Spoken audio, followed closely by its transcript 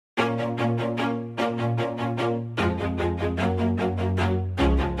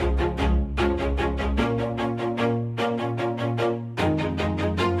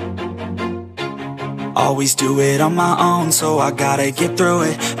Always do it on my own, so I gotta get through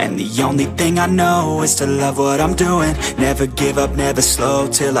it. And the only thing I know is to love what I'm doing. Never give up, never slow,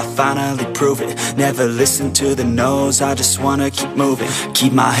 till I finally prove it. Never listen to the no's, I just wanna keep moving.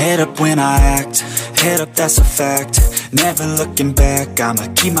 Keep my head up when I act, head up, that's a fact. Never looking back, I'ma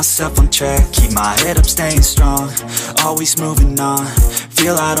keep myself on track. Keep my head up, staying strong, always moving on.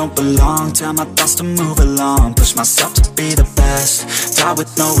 Feel I don't belong, tell my thoughts to move along. Push myself to be the best, die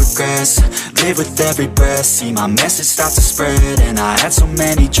with no regrets. Live with every breath, see my message start to spread. And I had so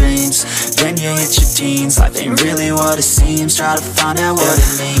many dreams, then you hit your teens. Life ain't really what it seems, try to find out what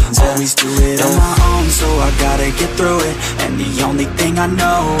it means. Always do it on my own, so I gotta get through it. And the only thing I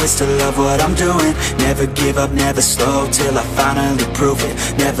know is to love what I'm doing. Never give up, never slow, till I finally prove it.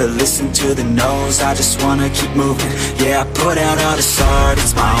 Never listen to the no's, I just wanna keep moving. Yeah, I put out all this art,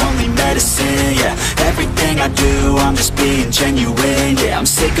 it's my only medicine. Yeah, everything I do, I'm just being genuine. Yeah, I'm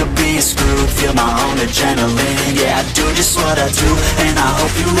sick of being screwed, feel my own adrenaline. Yeah, I do just what I do, and I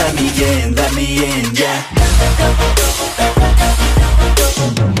hope you let me in, yeah.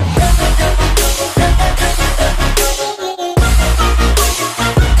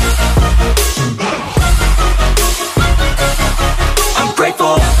 I'm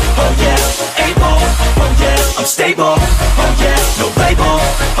grateful, oh yeah, able, oh yeah, I'm stable, oh yeah, no label,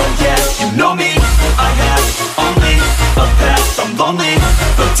 oh yeah, you know me, I have only a path, I'm lonely,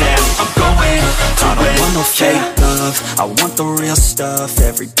 but damn, I'm going to win. I don't want no fake love, I want the real stuff.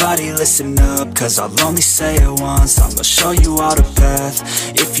 Everybody listen up, cause I'll only say it once. I'm gonna show you all the path,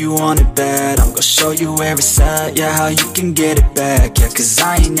 if you want it bad. I'm gonna show you where it's at, yeah, how you can get it back. Yeah, cause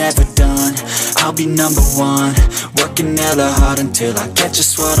I ain't never done, I'll be number one. Working hella hard until I get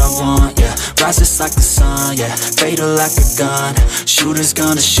just what I want, yeah. Rises like the sun, yeah, fatal like a gun. Shooters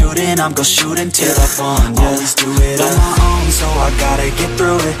gonna shoot and I'm gonna shoot until I won, yeah. Always do it on my own, so I gotta get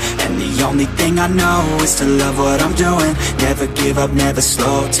through it. And the only thing I know is to love what I'm doing. Never give up, never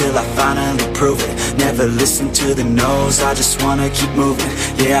slow, till I finally prove it. Never listen to the no's, I just wanna keep moving.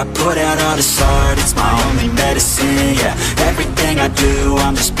 Yeah, I put out all this art, it's my only medicine. Yeah, everything I do,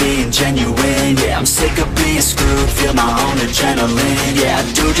 I'm just being genuine. Yeah, I'm sick of being screwed, feel my own adrenaline. Yeah, I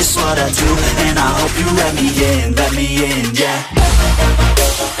do just what I do, and I hope you let me in, yeah.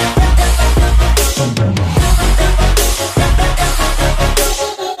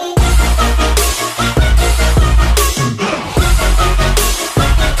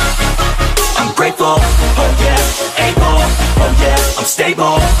 I'm grateful, oh yeah, able, oh yeah, I'm stable,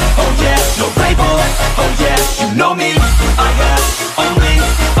 oh yeah, no label, oh yeah, you know me, I have only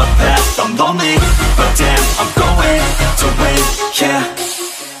a path, I'm lonely, but damn, I'm going to win, yeah.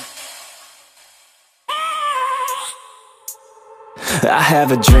 I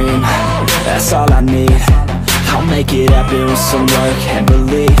have a dream, that's all I need. I'll make it happen with some work and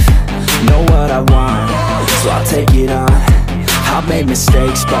belief. Know what I want, so I'll take it on. I've made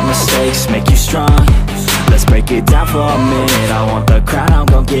mistakes, but mistakes make you strong. Let's break it down for a minute. I want the crown, I'm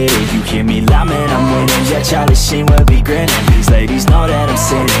gon' get it. You hear me loud, man, I'm winning. Yeah, Charlie Sheen will be grinning. These ladies know that I'm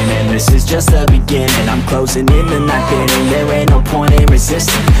sinning, and this is just the beginning. I'm closing in the ninth inning, there ain't no point in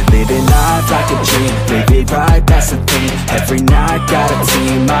resisting. Living life like a dream, live it right, that's the thing. Every night, got a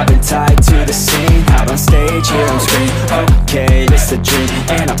team, I've been tied to the scene. Out on stage, here I'm screaming, okay, it's a dream.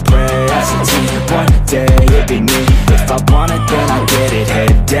 And I pray as a team, one day it'll be me. If I want it, then I get it.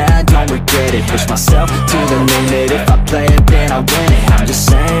 Head down, don't regret it. Push myself to the limit. If I play it, then I win it. I'm just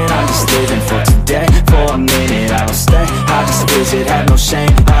saying, I'm just living for today. For a minute, I don't stay, I just visit. Have no shame,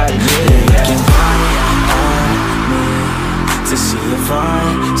 I admit it. Looking right at me to see if I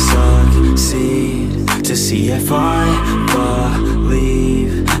succeed, to see if I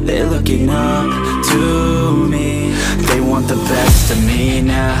believe. They're looking up to me. They want the best of me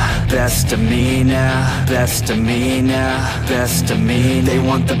now, best of me now, best of me now, best of me. They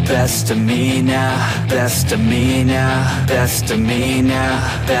want the best of me now, best of me now, best of me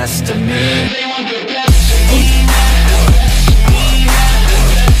now, best of me. They want the best of me now.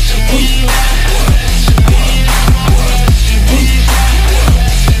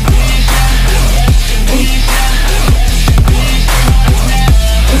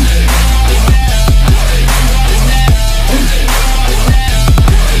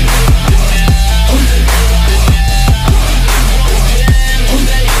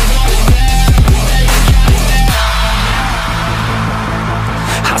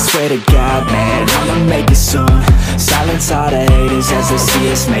 Swear to God, man, I'ma make it soon. Silent silence all the haters as they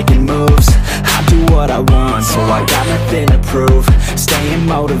see us making moves. I do what I want, so I got nothing to prove. Staying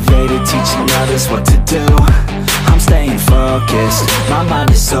motivated, teaching others what to do. I'm staying focused, my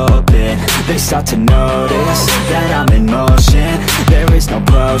mind is open. They start to notice that I'm in motion. There is no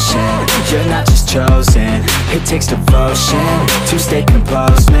potion, you're not just chosen. It takes devotion to stay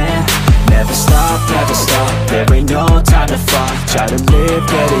composed, man. Never stop, there ain't no time to fall. Try to live,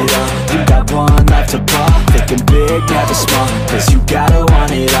 get it up, you got one life to ball. Thinking big, never small, cause you gotta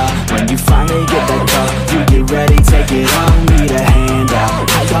want it all. When you finally get that call, you get ready, take it on. Need a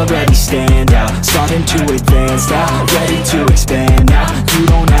handout, I already stand out. Starting to advance now, ready to expand now. You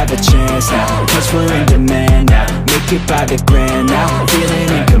don't have a chance now, cause we're in demand now. Make it by the grand now,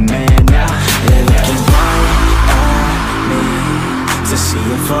 feeling in command now. They're looking right at me to see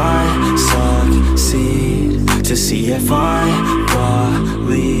if I succeed, to see if I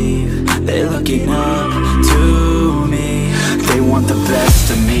believe. They're looking up to me. They want the best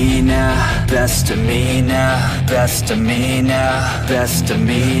of me now, best of me now, best of me now, best of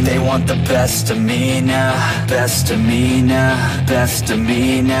me. They want the best of me now, best of me now, best of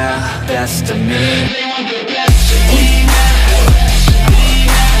me now, best of me. They want the best of me now.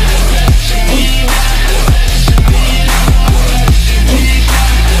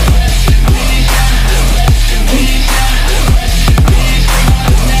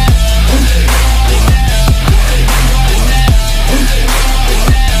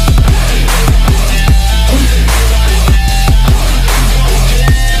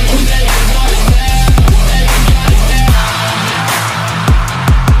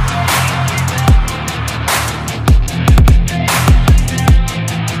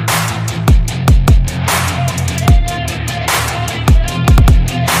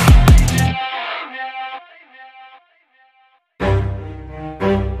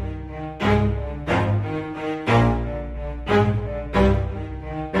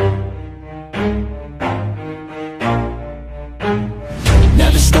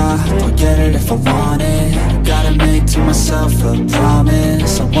 I'll get it if I want it. Gotta make to myself a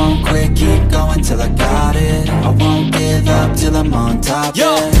promise. I won't quit, keep going till I got it. I won't give up till I'm on top.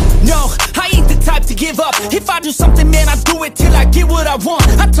 Yo, no, I ain't the type to give up. If I do something, man, I do it till I get what I want.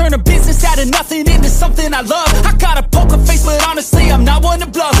 I turn a business out of nothing into something I love. I got a poker face, but honestly, I'm not one to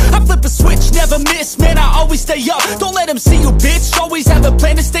bluff. I flip a switch, never miss, man, I always stay up. Don't let them see you, bitch, always have a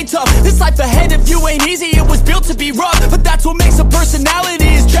plan to stay tough. This life ahead of you ain't easy, it was built to be rough. But that's what makes a personality,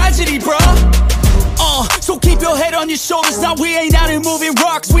 is tragedy, bruh. So keep your head on your shoulders. Now we ain't out here moving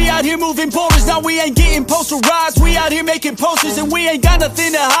rocks, we out here moving boulders. Now we ain't getting posterized, we out here making posters. And we ain't got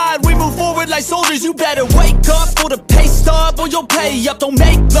nothing to hide, we move forward like soldiers. You better wake up for the pay stub, or you'll pay up. Don't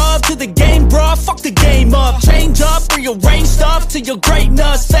make love to the game, bruh, fuck the game up. Change up, rearrange stuff to your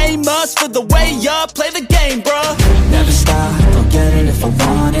greatness. Famous for the way up, play the game, bruh. Never stop, I'll get it if I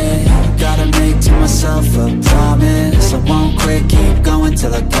want it. Gotta make to myself a promise. I won't quit, keep going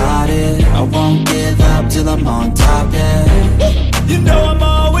till I got it. I won't give up till I'm on top, yeah.